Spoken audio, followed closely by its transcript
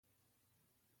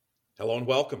Hello and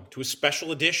welcome to a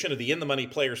special edition of the In the Money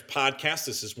Players podcast.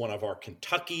 This is one of our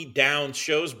Kentucky Downs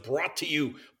shows brought to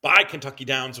you by Kentucky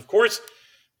Downs, of course.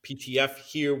 PTF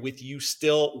here with you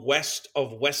still west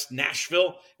of West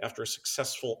Nashville after a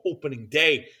successful opening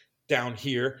day down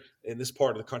here in this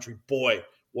part of the country. Boy,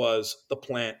 was the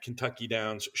plant Kentucky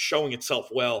Downs showing itself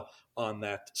well on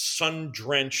that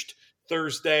sun-drenched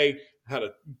Thursday. Had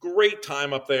a great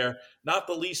time up there, not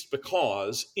the least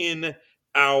because in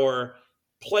our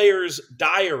player's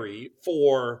diary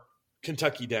for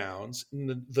Kentucky Downs,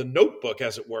 the notebook,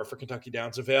 as it were, for Kentucky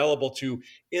Downs, available to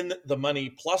In the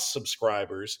Money Plus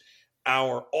subscribers.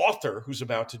 Our author, who's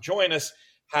about to join us,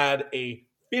 had a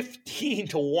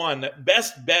 15-1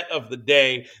 best bet of the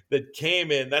day that came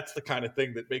in. That's the kind of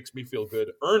thing that makes me feel good.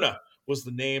 Erna was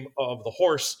the name of the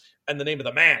horse, and the name of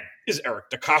the man is Eric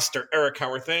DeCoster. Eric,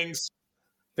 how are things?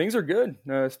 Things are good,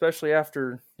 especially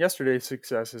after yesterday's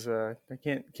successes. I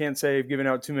can't say I've given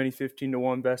out too many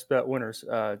 15-1 best bet winners.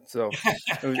 So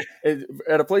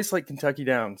at a place like Kentucky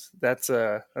Downs, that's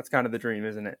kind of the dream,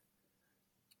 isn't it?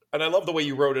 And I love the way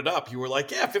you wrote it up. You were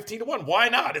like, yeah, 15-1. Why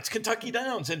not? It's Kentucky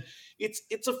Downs. And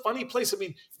it's a funny place. I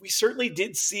mean, we certainly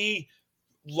did see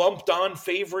lumped on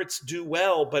favorites do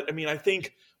well. But I mean, I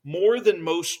think more than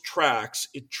most tracks,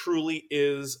 it truly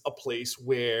is a place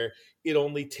where it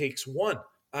only takes one.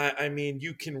 I mean,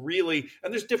 you can really,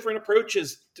 and there's different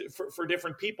approaches for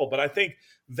different people, but I think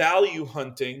value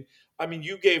hunting, I mean,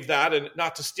 you gave that, and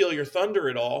not to steal your thunder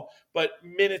at all, but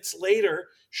minutes later,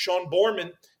 Sean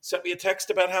Borman sent me a text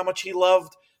about how much he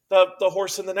loved the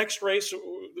horse in the next race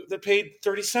that paid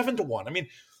 37-1. I mean,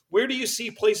 where do you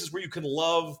see places where you can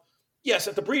love? Yes,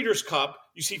 at the Breeders' Cup,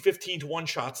 you see 15-1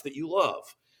 shots that you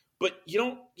love. But you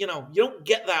don't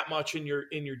get that much in your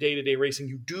day-to-day racing.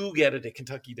 You do get it at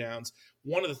Kentucky Downs.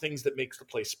 One of the things that makes the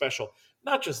place special.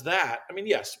 Not just that. I mean,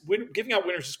 yes, giving out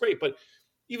winners is great, but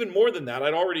even more than that,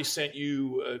 I'd already sent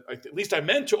you, at least I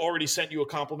meant to already send you a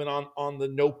compliment on the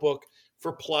notebook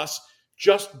for Plus,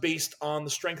 just based on the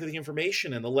strength of the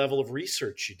information and the level of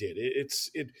research you did.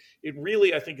 It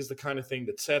really, I think, is the kind of thing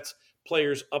that sets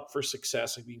players up for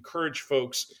success. We encourage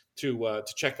folks to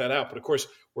check that out. But of course,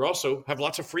 we also have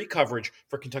lots of free coverage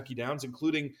for Kentucky Downs,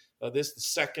 including the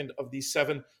second of these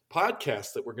 7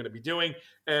 podcasts that we're going to be doing.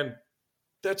 And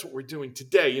that's what we're doing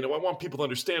today. I want people to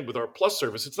understand with our Plus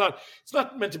service, it's not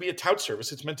meant to be a tout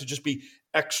service. It's meant to just be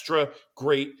extra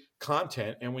great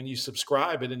content. And when you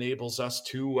subscribe, it enables us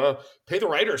to pay the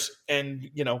writers and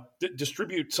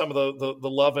distribute some of the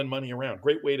love and money around.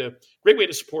 Great way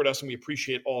to support us, and we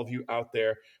appreciate all of you out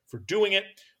there for doing it.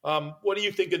 What do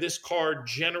you think of this card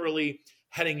generally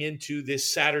heading into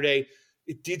this Saturday?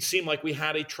 It did seem like we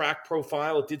had a track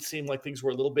profile. It did seem like things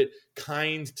were a little bit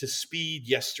kind to speed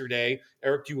yesterday.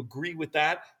 Eric, do you agree with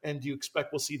that? And do you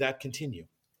expect we'll see that continue?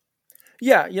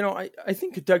 Yeah, I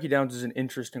think Kentucky Downs is an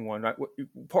interesting one.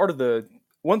 Part of the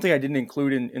one thing I didn't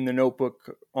include in the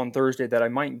notebook on Thursday that I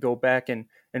might go back and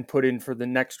put in for the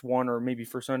next one, or maybe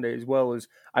for Sunday as well, is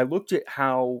I looked at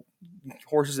how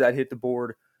horses that hit the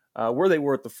board, where they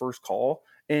were at the first call.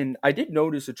 And I did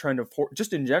notice a trend of,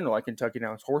 just in general, like Kentucky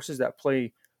Downs, horses that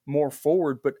play more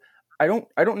forward. But I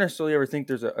don't necessarily ever think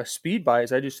there's a speed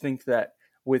bias. I just think that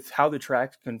with how the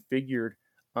track's configured,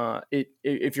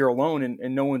 if you're alone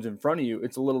and no one's in front of you,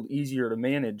 it's a little easier to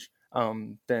manage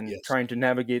than trying to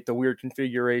navigate the weird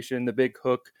configuration, the big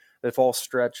hook, the false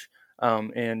stretch,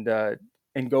 and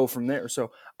go from there.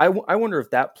 So I wonder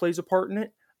if that plays a part in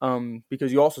it,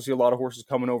 because you also see a lot of horses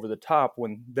coming over the top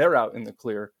when they're out in the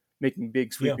clear, making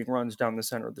big sweeping runs down the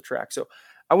center of the track. So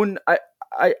I'm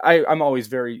always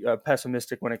very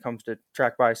pessimistic when it comes to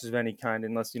track biases of any kind,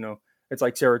 unless, it's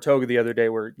like Saratoga the other day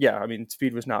where,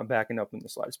 speed was not backing up in the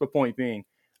slightest. But point being,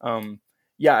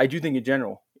 I do think in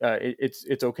general,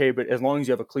 it's okay. But as long as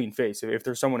you have a clean face, if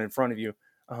there's someone in front of you,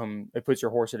 it puts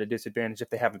your horse at a disadvantage if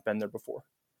they haven't been there before.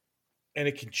 And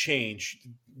it can change,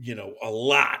 a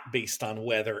lot based on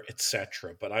weather,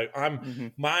 etc. But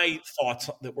my thoughts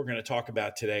that we're going to talk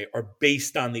about today are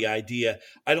based on the idea.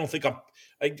 I don't think I'm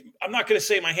not going to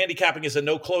say my handicapping is a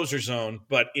no closer zone,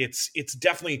 but it's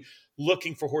definitely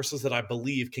looking for horses that I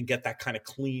believe can get that kind of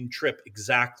clean trip,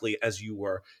 exactly as you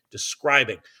were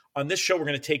describing. On this show, we're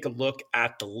going to take a look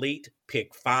at the late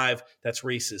pick 5. That's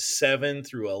races 7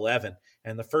 through 11.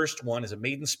 And the first one is a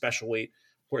maiden special weight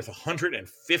worth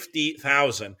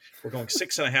 $150,000. We're going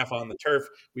 6.5 on the turf.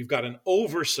 We've got an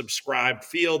oversubscribed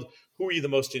field. Who are you the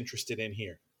most interested in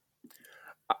here?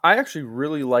 I actually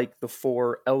really like the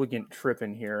 4 Elegant Trip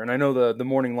in here, and I know the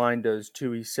morning line does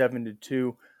too. He's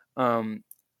 7-2.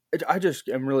 I just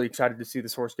am really excited to see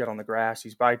this horse get on the grass.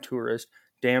 He's by Tourist.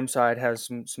 Dam side has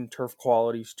some turf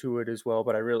qualities to it as well.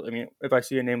 But if I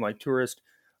see a name like Tourist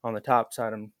on the top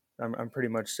side, I'm pretty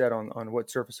much set on what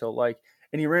surface he'll like.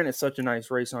 And he ran at such a nice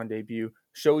race on debut,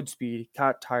 showed speed,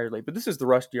 caught tired late. But this is the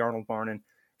Rusty Arnold barn, and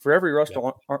for every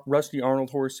Yep. Rusty Arnold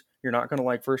horse you're not going to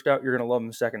like first out, you're going to love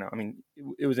him second out. I mean,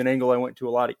 it was an angle I went to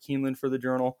a lot at Keeneland for the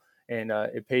Journal, and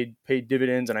it paid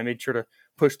dividends. And I made sure to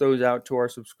push those out to our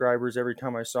subscribers every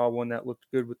time I saw one that looked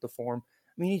good with the form.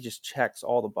 I mean, he just checks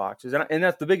all the boxes, and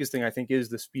that's the biggest thing I think is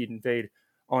the speed and fade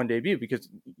on debut, because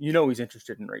he's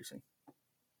interested in racing.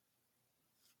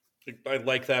 I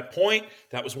like that point.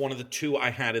 That was one of the two I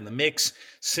had in the mix.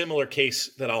 Similar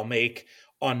case that I'll make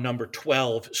on number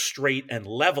 12, Straight and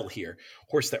Level here.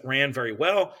 Horse that ran very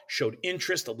well, showed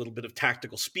interest, a little bit of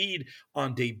tactical speed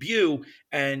on debut,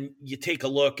 and you take a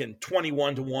look, and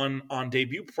 21-1 on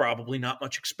debut, probably not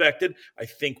much expected. I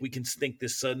think we can think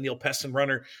this Neil Pesson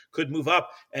runner could move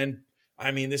up, and I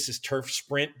mean, this is turf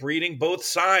sprint breeding both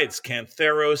sides,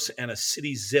 Cantheros and a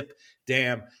City Zip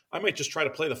Dam. I might just try to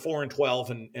play the 4 and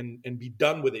 12 and be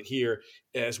done with it here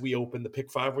as we open the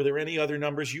pick 5. Were there any other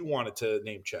numbers you wanted to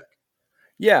name check?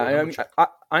 Yeah, I mean,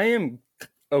 I am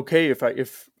okay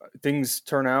if things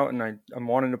turn out and I'm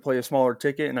wanting to play a smaller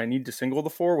ticket and I need to single the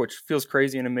 4, which feels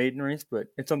crazy in a maiden race, but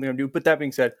it's something I'm doing. But that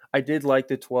being said, I did like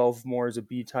the 12 more as a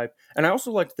B type, and I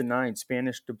also liked the 9,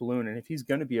 Spanish Doubloon. And if he's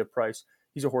going to be a price,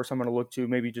 he's a horse I'm going to look to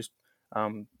maybe just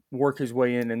work his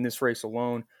way in this race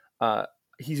alone.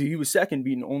 He was second,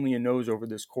 beaten only a nose over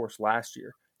this course last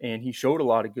year, and he showed a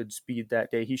lot of good speed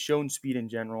that day. He's shown speed in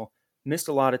general, missed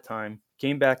a lot of time,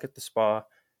 came back at the Spa,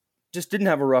 just didn't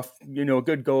have a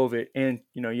good go of it. And,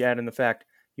 you add in the fact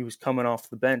he was coming off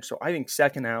the bench. So I think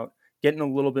second out, getting a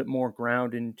little bit more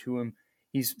ground into him.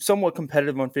 He's somewhat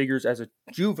competitive on figures as a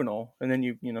juvenile. And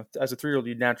then, as a 3-year-old,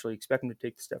 you'd naturally expect him to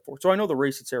take the step forward. So I know the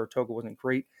race at Saratoga wasn't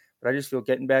great, but I just feel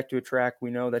getting back to a track we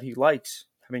know that he likes,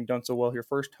 having done so well here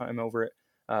first time over it.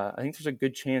 I think there's a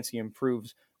good chance he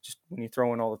improves just when you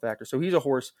throw in all the factors. So he's a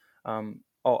horse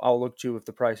I'll look to if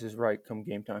the price is right come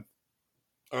game time.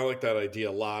 I like that idea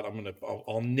a lot.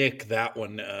 I'll nick that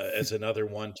one as another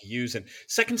one to use. And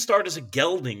second start is a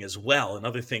gelding as well.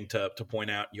 Another thing to point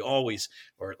out, you always,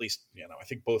 or at least, I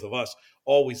think both of us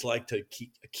always like to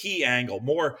keep a key angle,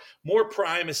 more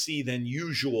primacy than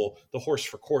usual. The horse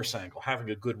for course angle, having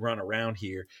a good run around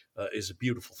here is a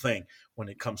beautiful thing when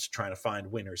it comes to trying to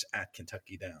find winners at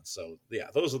Kentucky Downs. So yeah,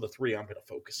 those are the 3 I'm going to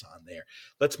focus on there.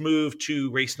 Let's move to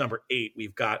race number 8.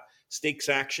 We've got stakes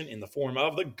action in the form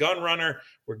of the Gun Runner.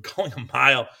 We're going a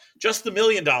mile, just $1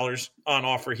 million on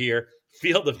offer here.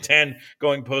 Field of 10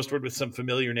 going postward with some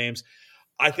familiar names.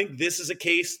 I think this is a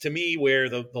case to me where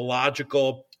the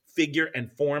logical figure and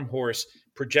form horse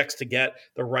projects to get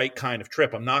the right kind of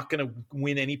trip. I'm not going to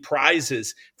win any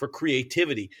prizes for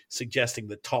creativity, suggesting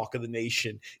the Talk of the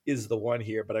Nation is the one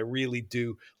here, but I really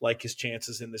do like his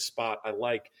chances in this spot. I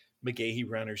like McGahee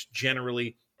runners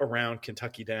generally around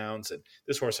Kentucky Downs, and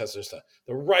this horse has just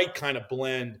the right kind of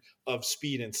blend of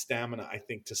speed and stamina, I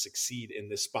think, to succeed in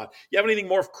this spot. You have anything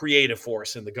more creative for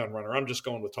us in the Gun Runner? I'm just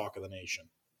going with Talk of the Nation.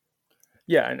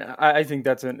 Yeah, and I think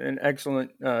that's an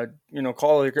excellent,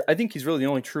 call. I think he's really the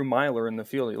only true miler in the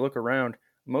field. You look around,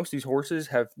 most of these horses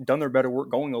have done their better work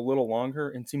going a little longer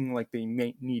and seeming like they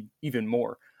may need even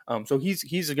more. So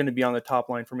he's going to be on the top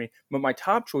line for me. But my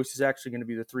top choice is actually going to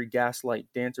be the 3 Gaslight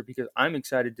Dancer, because I'm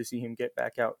excited to see him get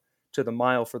back out to the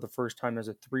mile for the first time as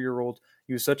a 3-year-old.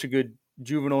 He was such a good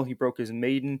juvenile. He broke his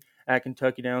maiden at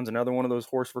Kentucky Downs, another one of those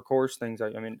horse for course things.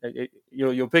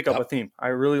 You'll pick up a theme. I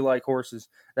really like horses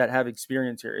that have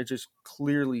experience here. It just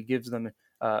clearly gives them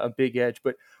a big edge.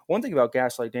 But one thing about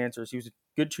Gaslight Dancer is he was a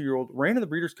good 2-year-old, ran in the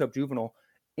Breeders' Cup Juvenile,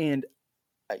 and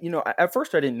at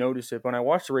first I didn't notice it. When I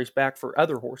watched the race back for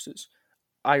other horses,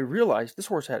 I realized this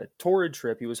horse had a torrid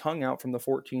trip. He was hung out from the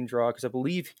 14 draw because I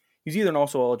believe he's either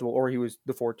also eligible or he was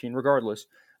the 14. Regardless,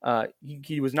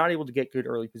 he was not able to get good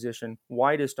early position,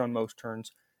 widest on most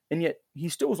turns, and yet he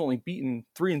still was only beaten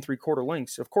 3 3/4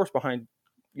 lengths, of course, behind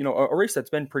a race that's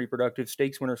been pretty productive,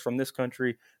 stakes winners from this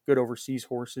country, good overseas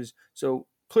horses. So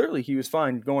clearly he was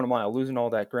fine going a mile, losing all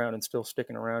that ground and still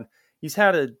sticking around. He's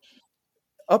had a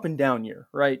up and down year,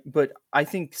 right? But I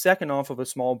think second off of a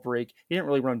small break, he didn't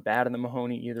really run bad in the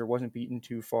Mahoney either, wasn't beaten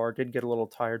too far, did get a little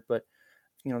tired, but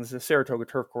this is Saratoga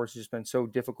turf course has just been so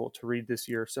difficult to read this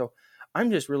year. So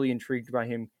I'm just really intrigued by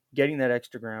him getting that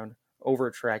extra ground over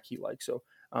a track he likes. So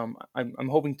I'm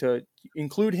hoping to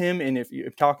include him. And if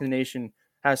Talk of the Nation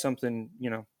has something,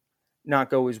 not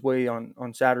go his way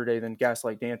on Saturday, then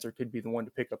Gaslight Dancer could be the one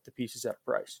to pick up the pieces at a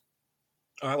price.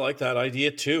 I like that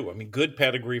idea too. I mean, good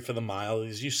pedigree for the mile.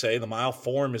 As you say, the mile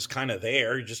form is kind of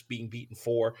there. You're just being beaten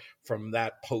for from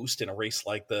that post in a race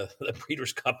like the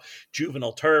Breeders' Cup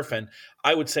Juvenile Turf. And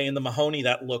I would say in the Mahoney,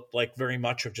 that looked like very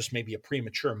much of just maybe a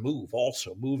premature move,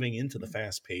 also moving into the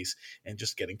fast pace and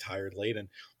just getting tired late. And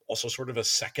also sort of a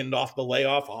second off the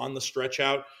layoff on the stretch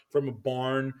out from a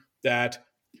barn that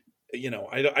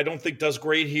I don't think does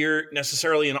great here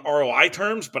necessarily in ROI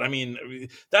terms, but I mean,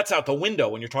 that's out the window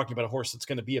when you're talking about a horse that's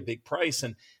going to be a big price.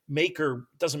 And Maker,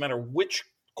 doesn't matter which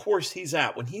course he's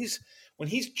at, when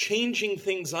he's changing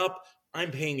things up,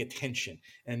 I'm paying attention.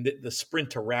 And the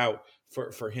sprint to route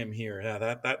for him here,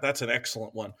 yeah, that's an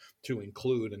excellent one to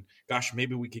include. And gosh,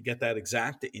 maybe we could get that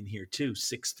exacta in here too,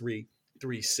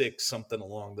 6-3-3-6, something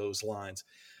along those lines.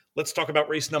 Let's talk about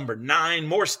race number 9,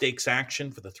 more stakes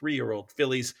action for the 3-year-old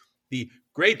fillies. The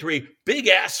Grade 3 Big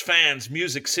Ass Fans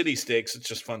Music City Stakes. It's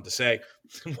just fun to say.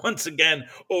 Once again,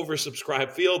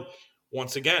 oversubscribed field.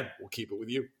 Once again, we'll keep it with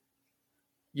you.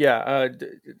 Yeah,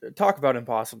 talk about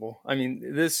impossible. I mean,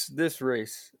 this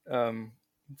race,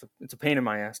 it's a pain in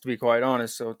my ass, to be quite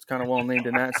honest. So it's kind of well named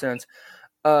in that sense.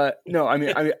 No, I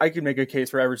mean, I could make a case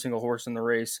for every single horse in the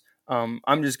race.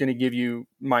 I'm just going to give you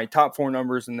my top 4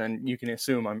 numbers, and then you can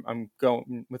assume I'm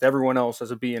going with everyone else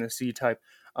as a B and a C type.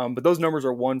 But those numbers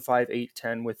are 1, 5, 8,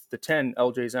 10, with the 10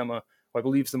 LJ's Emma, who I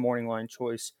believe is the morning line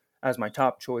choice, as my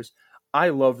top choice. I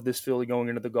loved this filly going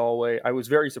into the Galway. I was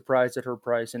very surprised at her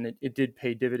price, and it did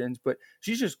pay dividends, but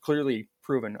she's just clearly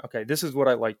proven, okay, this is what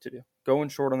I like to do. Going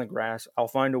short on the grass, I'll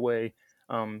find a way.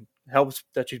 Helps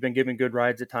that she's been given good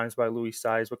rides at times by Louis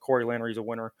Size, but Corey Lannery's a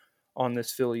winner on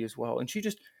this filly as well. And she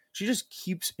just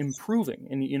keeps improving.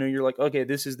 And, you're like, okay,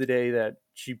 this is the day that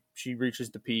she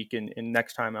reaches the peak, and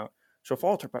next time out she'll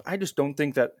falter. But I just don't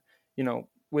think that,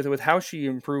 with how she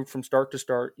improved from start to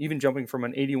start, even jumping from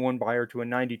an 81 buyer to a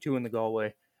 92 in the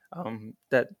Galway,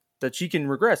 that she can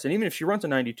regress. And even if she runs a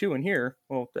 92 in here,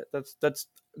 well, that's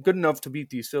good enough to beat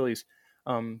these fillies,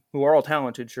 who are all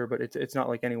talented, sure, but it's not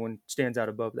like anyone stands out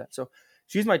above that. So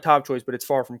she's my top choice, but it's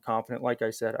far from confident. Like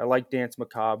I said, I like Dance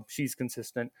Macabre. She's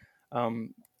consistent.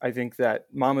 I think that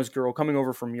Mama's Girl coming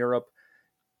over from Europe,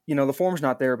 the form's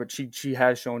not there, but she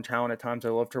has shown talent at times. I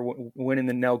loved her winning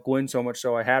the Nell Gwyn so much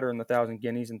so I had her in the 1,000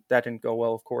 Guineas, and that didn't go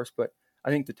well, of course, but I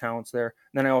think the talent's there.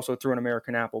 And then I also threw an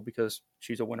American Apple because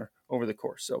she's a winner over the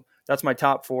course. So that's my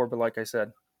top 4, but like I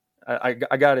said, I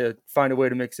got to find a way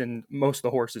to mix in most of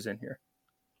the horses in here.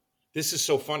 This is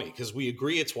so funny because we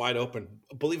agree it's wide open.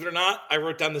 Believe it or not, I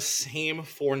wrote down the same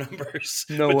 4 numbers,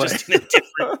 but way. Just in a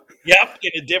different,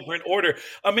 in a different order.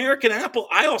 American Apple,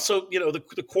 I also,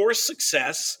 the course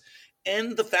success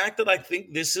and the fact that I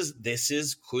think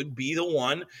this could be the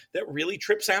one that really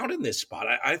trips out in this spot.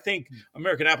 I think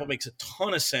American Apple makes a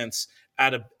ton of sense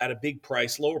at a big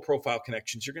price, lower profile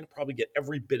connections. You're going to probably get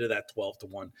every bit of that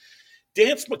 12-1.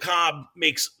 Dance Macabre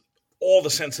makes all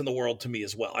the sense in the world to me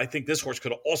as well. I think this horse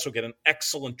could also get an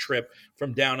excellent trip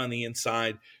from down on the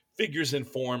inside. Figures in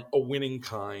form, a winning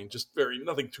kind. Just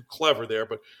nothing too clever there,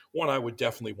 but one I would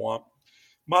definitely want.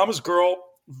 Mama's Girl,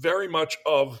 very much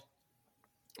of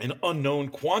an unknown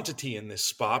quantity in this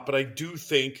spot, but I do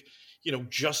think,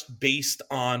 just based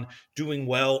on doing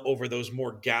well over those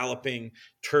more galloping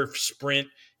turf sprint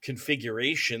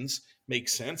configurations,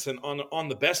 makes sense. And on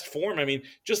the best form, I mean,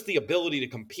 just the ability to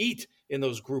compete in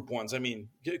those group ones. I mean,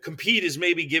 compete is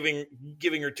maybe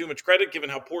giving her too much credit, given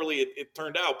how poorly it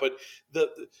turned out. But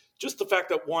just the fact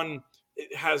that one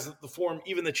has the form,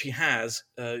 even that she has,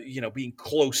 being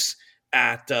close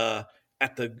at the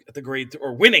grade,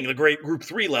 or winning the grade group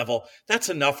 3 level, that's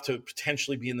enough to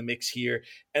potentially be in the mix here.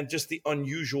 And just the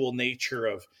unusual nature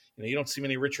of, you don't see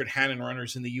many Richard Hannon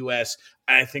runners in the U.S.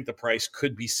 I think the price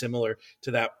could be similar to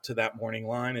that morning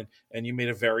line. And you made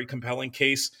a very compelling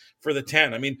case for the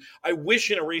 10. I mean, I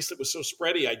wish in a race that was so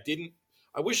spready,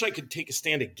 I wish I could take a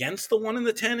stand against the 1 and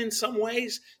the 10 in some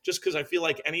ways, just because I feel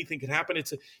like anything could happen.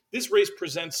 This race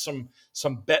presents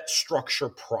some bet structure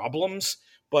problems,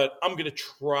 but I'm going to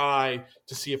try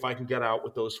to see if I can get out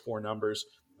with those 4 numbers.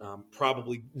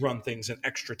 Probably run things in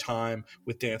extra time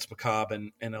with Dance Macabre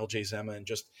and LJ's Emma,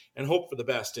 and hope for the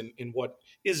best in what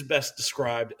is best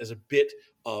described as a bit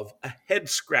of a head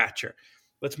scratcher.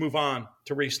 Let's move on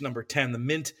to race number 10, the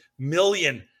Mint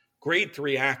Million Grade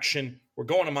 3 action. We're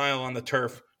going a mile on the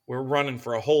turf. We're running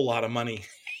for a whole lot of money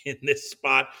in this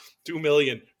spot. $2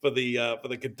 million for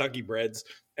the Kentucky breds,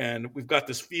 and we've got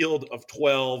this field of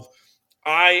 12.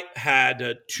 I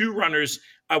had 2 runners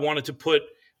I wanted to put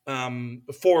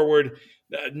forward.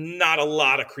 Not a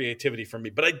lot of creativity from me,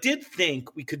 but I did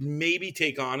think we could maybe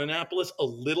take on Annapolis a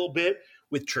little bit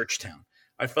with Churchtown.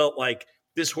 I felt like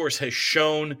this horse has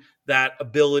shown that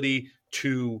ability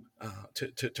to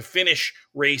finish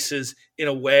races in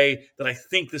a way that I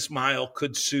think this mile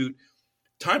could suit.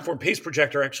 Timeform Pace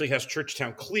Projector actually has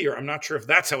Churchtown clear. I'm not sure if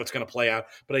that's how it's going to play out,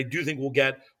 but I do think we'll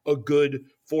get a good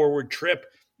forward trip.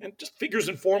 And just figures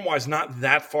and form-wise, not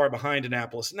that far behind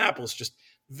Annapolis. Annapolis just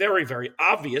very, very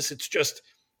obvious.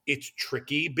 It's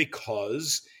tricky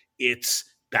because it's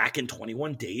back in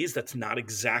 21 days. That's not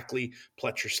exactly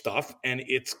Pletcher stuff. And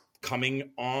it's coming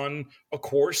on a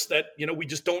course that, we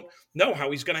just don't know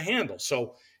how he's going to handle.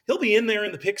 So he'll be in there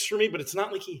in the picks for me, but it's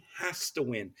not like he has to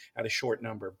win at a short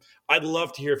number. I'd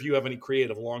love to hear if you have any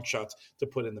creative long shots to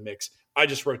put in the mix. I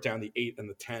just wrote down the 8 and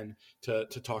the 10 to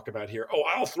talk about here. Oh,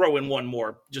 I'll throw in one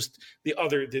more. Just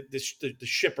the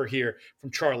shipper here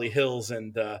from Charlie Hills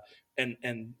and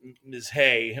Ms.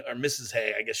 Hay, or Mrs.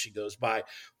 Hay, I guess she goes by.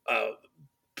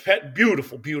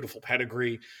 Beautiful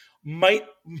pedigree. Might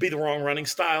be the wrong running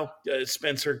style.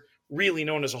 Spencer, really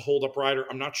known as a hold-up rider.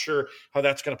 I'm not sure how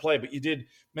that's going to play, but you did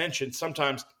mention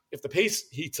sometimes if the pace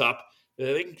heats up,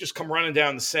 they can just come running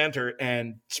down the center.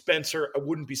 And Spencer, I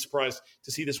wouldn't be surprised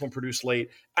to see this one produce late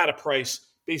at a price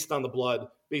based on the blood,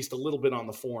 based a little bit on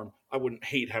the form. I wouldn't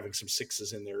hate having some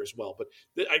 6s in there as well. But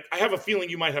I have a feeling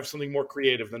you might have something more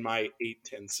creative than my 8,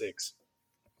 10, 6.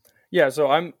 Yeah,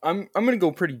 so I'm going to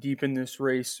go pretty deep in this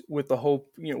race with the hope,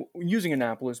 using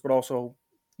Annapolis, but also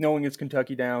knowing it's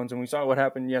Kentucky Downs, and we saw what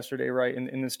happened yesterday, right?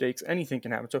 In the stakes, anything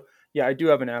can happen. So yeah, I do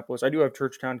have Annapolis. I do have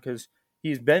Churchtown because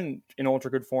he's been in ultra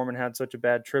good form and had such a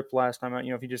bad trip last time out.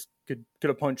 If he just could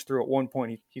have punched through at one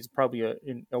point, he's probably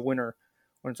a winner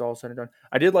when it's all said and done.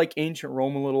 I did like Ancient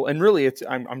Rome a little, and really,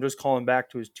 I'm just calling back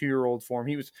to his 2-year-old form.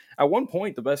 He was at one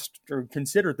point the best, or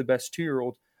considered the best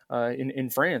 2-year-old. In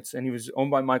France, and he was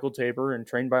owned by Michael Tabor and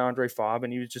trained by Andre Fabre,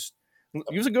 and he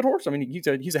was a good horse. I mean,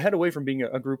 he's a head away from being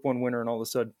a Group 1 winner, and all of a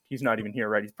sudden he's not even here,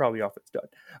 right? He's probably off at stud.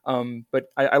 But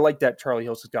I like that Charlie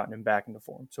Hills has gotten him back into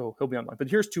form, so he'll be online. But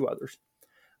here's 2 others.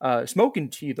 Smokin'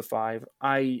 Tea, the 5.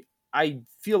 I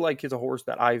feel like he's a horse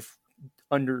that I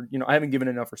haven't given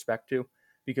enough respect to,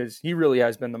 because he really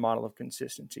has been the model of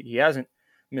consistency. He hasn't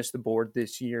missed the board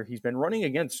this year. He's been running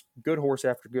against good horse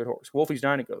after good horse. Wolfie's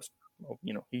Dynaghost. Well,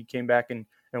 he came back and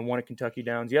won at Kentucky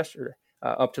Downs yesterday,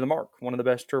 up to the mark. One of the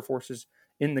best turf horses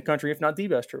in the country, if not the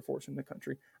best turf horse in the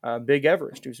country. Big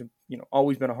Everest, who's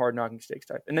always been a hard knocking stakes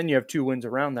type. And then you have 2 wins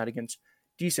around that against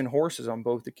decent horses on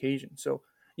both occasions. So,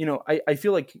 I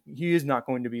feel like he is not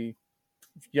going to be,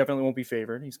 definitely won't be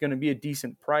favored. He's going to be a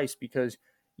decent price because,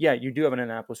 yeah, you do have an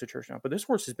Annapolis at Churchtown, but this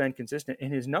horse has been consistent,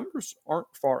 and his numbers aren't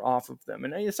far off of them.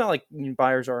 And it's not like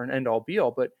buyers are an end-all,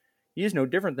 be-all, but he is no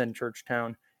different than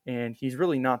Churchtown, and he's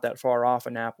really not that far off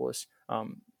Annapolis.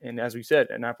 And as we said,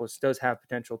 Annapolis does have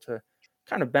potential to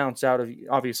kind of bounce out of,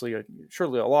 obviously,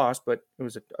 surely a loss, but it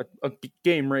was a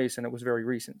game race, and it was very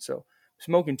recent. So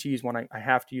Smokin' Tea is one I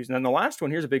have to use. And then the last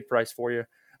one, here's a big price for you,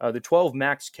 the 12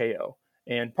 Max KO.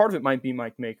 And part of it might be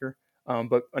Mike Maker.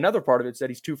 But another part of it is that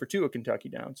he's 2 for 2 at Kentucky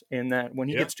Downs, and that when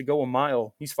he gets to go a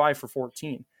mile, he's 5 for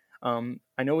 14.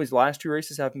 I know his last 2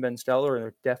 races haven't been stellar, and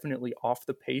they're definitely off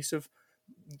the pace of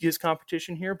his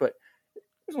competition here, but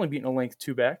he's only beaten a length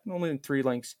 2 back, only 3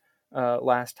 lengths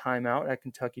last time out at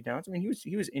Kentucky Downs. I mean,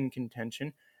 he was in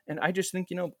contention, and I just think,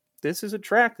 this is a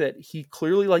track that he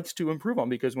clearly likes to improve on,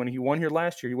 because when he won here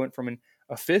last year, he went from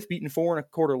a 5th beaten 4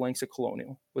 1/4 lengths at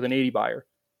Colonial with an 80 buyer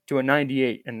to a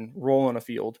 98 and rolling a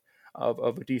field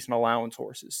of a decent allowance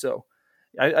horses. So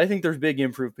I think there's big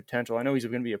improved potential. I know he's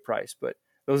going to be a price, but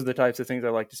those are the types of things I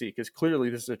like to see, because clearly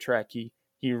this is a track he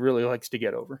really likes to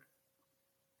get over.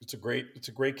 It's a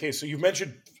great case. So you've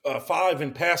mentioned 5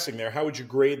 in passing there. How would you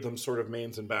grade them, sort of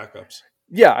mains and backups?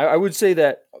 Yeah, I would say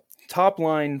that top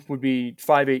line would be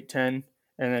 5, 8, 10,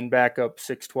 and then backup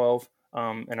 6, 12.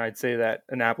 And I'd say that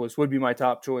Annapolis would be my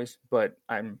top choice, but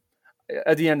I'm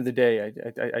at the end of the day,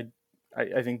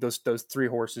 I think those 3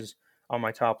 horses on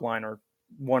my top line are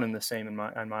one and the same in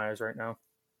my eyes right now.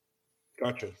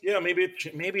 Gotcha. Yeah,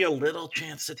 maybe a little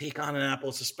chance to take on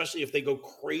Annapolis, especially if they go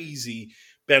crazy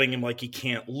betting him like he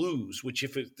can't lose, which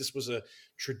if this was a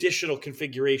traditional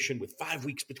configuration with 5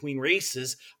 weeks between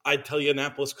races, I'd tell you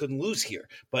Annapolis couldn't lose here.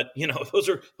 But, those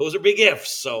are big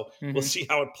ifs. So We'll see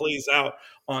how it plays out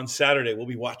on Saturday. We'll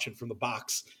be watching from the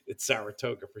box at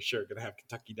Saratoga for sure. Going to have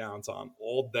Kentucky Downs on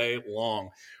all day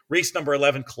long. Race number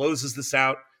 11 closes this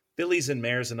out. Fillies and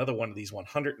Mares, another one of these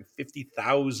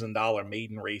 $150,000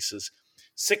 maiden races.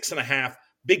 6.5,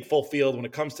 big full field when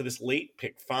it comes to this late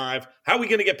pick 5. How are we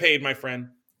going to get paid, my friend?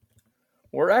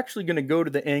 We're actually going to go to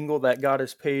the angle that got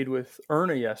us paid with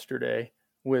Erna yesterday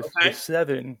with the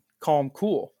 7, Calm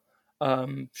Cool.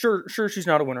 Sure she's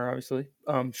not a winner, obviously.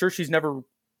 Sure she's never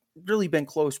really been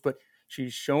close, but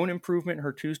She's shown improvement in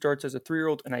her 2 starts as a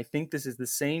 3-year-old, and I think this is the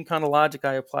same kind of logic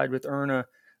I applied with Erna.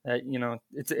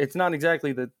 It's not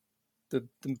exactly the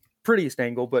prettiest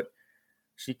angle, but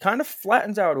she kind of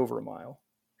flattens out over a mile.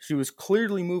 She was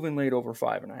clearly moving late over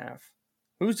 5.5.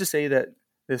 Who's to say that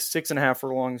this 6.5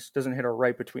 furlongs doesn't hit her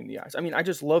right between the eyes? I mean, I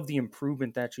just love the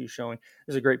improvement that she's showing.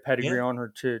 There's a great pedigree on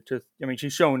her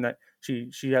she's shown that she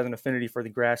has an affinity for the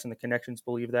grass, and the connections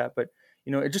believe that. But,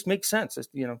 it just makes sense. It's,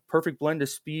 perfect blend of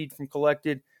speed from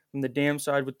collected, from the dam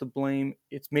side with the blame.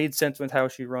 It's made sense with how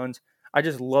she runs. I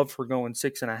just love her going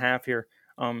 6.5 here.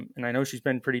 And I know she's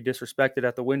been pretty disrespected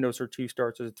at the windows her 2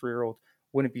 starts as a 3-year-old.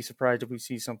 Wouldn't be surprised if we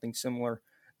see something similar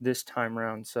this time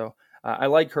around. So I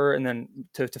like her. And then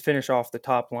to finish off the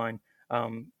top line,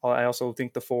 I also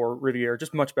think the 4 Riviera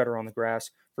just much better on the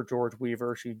grass for George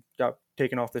Weaver. She got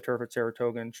taken off the turf at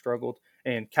Saratoga and struggled.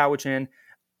 And Cowichan,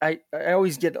 I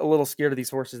always get a little scared of these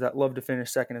horses that love to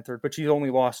finish second and third, but she's only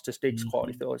lost to stakes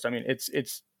quality fillers. I mean,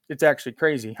 it's actually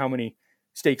crazy how many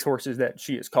stakes horses that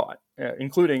she has caught,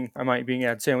 including, I might being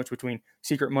ad sandwich between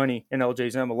Secret Money and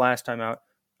LJ Zema last time out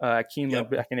at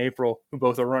Keeneland back in April, who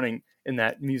both are running in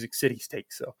that Music City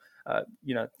Stakes. So,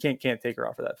 can't take her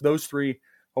off of that. For those 3,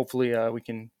 hopefully we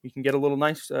can get a little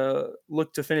nice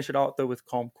look to finish it out though with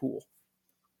Calm Cool.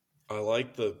 I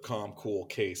like the Calm Cool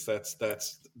case. That's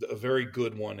a very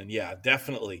good one. And yeah,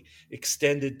 definitely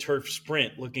extended turf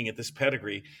sprint, looking at this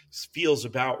pedigree, feels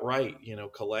about right,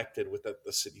 collected with the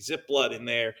City Zip blood in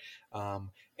there.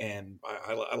 And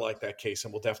I like that case,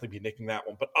 and we'll definitely be nicking that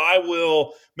one. But I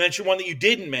will mention one that you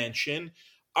didn't mention.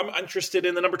 I'm interested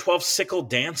in the number 12 Sickle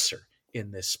Dancer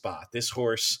in this spot. This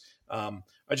horse, I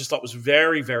just thought was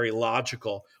very, very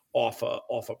logical off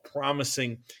a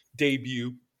promising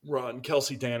debut run.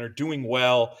 Kelsey Danner doing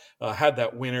well, had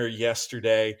that winner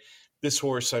yesterday. This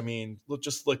horse, I mean,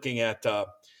 just looking at the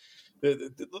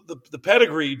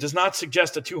pedigree does not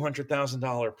suggest a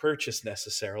 $200,000 purchase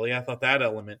necessarily. I thought that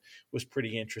element was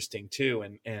pretty interesting too,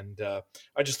 and I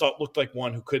just thought looked like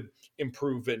one who could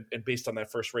improve, and based on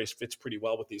that first race, fits pretty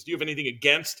well with these. Do you have anything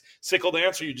against Sickle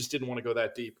Dance, or you just didn't want to go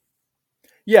that deep?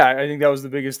 Yeah, I think that was the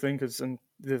biggest thing, because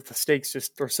the stakes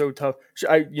just are so tough. If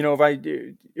I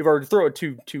were to throw it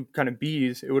two kind of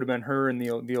Bs, it would have been her and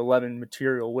the 11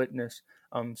 Material Witness.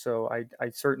 So I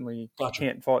certainly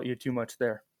can't fault you too much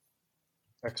there.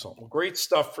 Excellent. Well, great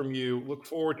stuff from you. Look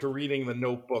forward to reading the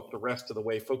notebook the rest of the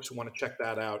way. Folks who want to check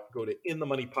that out, go to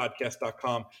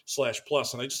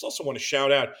inthemoneypodcast.com/plus. And I just also want to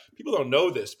shout out, people don't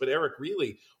know this, but Eric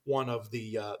really one of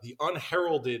the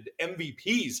unheralded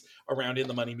MVPs around In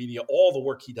the Money Media, all the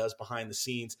work he does behind the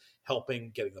scenes,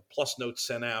 helping getting the plus notes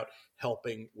sent out,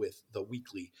 helping with the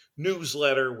weekly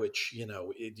newsletter, which, you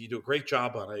do a great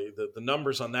job on. The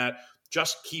numbers on that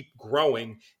just keep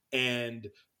growing, and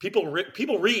people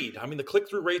read. I mean, the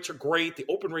click-through rates are great. The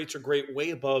open rates are great,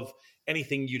 way above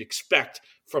anything you'd expect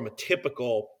from a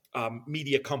typical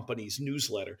media company's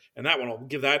newsletter. And that one, I'll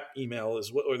give that email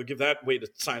as well, or give that way to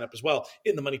sign up as well,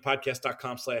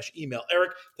 inthemoneypodcast.com/email.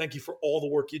 Eric, thank you for all the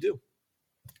work you do.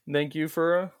 Thank you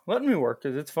for letting me work,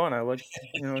 because it's fun. I like,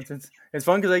 it's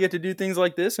fun because I get to do things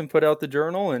like this and put out the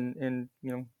journal and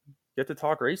get to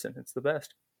talk racing. It's the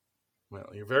best.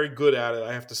 Well, you're very good at it,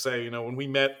 I have to say. When we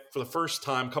met for the first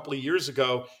time a couple of years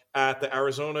ago at the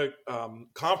Arizona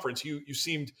conference, you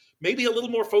seemed maybe a little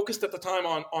more focused at the time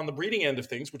on the breeding end of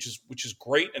things, which is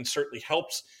great and certainly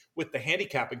helps with the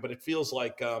handicapping. But it feels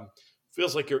like you're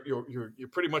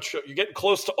pretty much, you're getting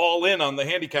close to all in on the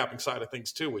handicapping side of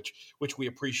things too, which we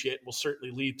appreciate. Will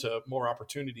certainly lead to more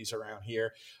opportunities around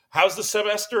here. How's the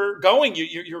semester going?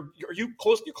 You're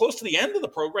close to the end of the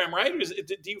program, right?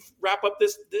 Do you wrap up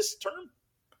this term?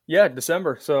 Yeah,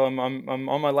 December. So I'm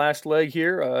on my last leg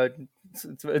here.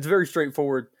 It's a very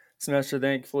straightforward semester,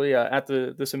 thankfully. At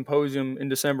the symposium in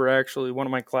December, actually, one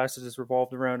of my classes is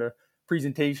revolved around a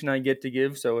presentation I get to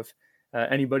give. So if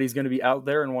anybody's going to be out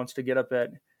there and wants to get up at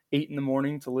 8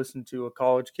 a.m. to listen to a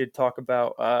college kid talk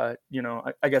about, I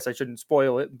guess I shouldn't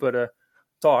spoil it, but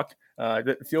talk,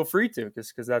 feel free to,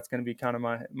 because that's going to be kind of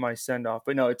my send off.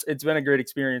 But no, it's been a great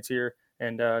experience here,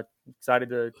 and excited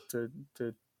to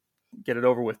get it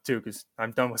over with too, because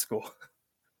I'm done with school.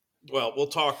 Well, we'll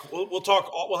talk.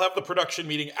 We'll have the production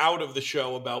meeting out of the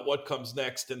show about what comes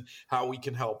next and how we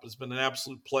can help. It's been an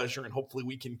absolute pleasure, and hopefully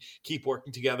we can keep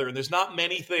working together. And there's not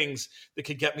many things that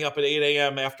could get me up at 8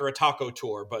 a.m. after a taco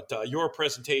tour, but your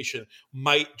presentation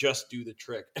might just do the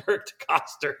trick. Eric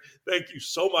DeCoster, thank you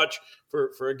so much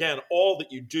for again, all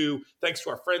that you do. Thanks to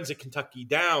our friends at Kentucky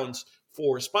Downs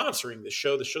for sponsoring this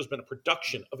show. The show's been a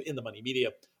production of In the Money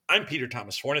Media. I'm Peter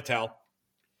Thomas Fornatel.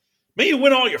 May you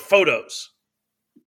win all your photos.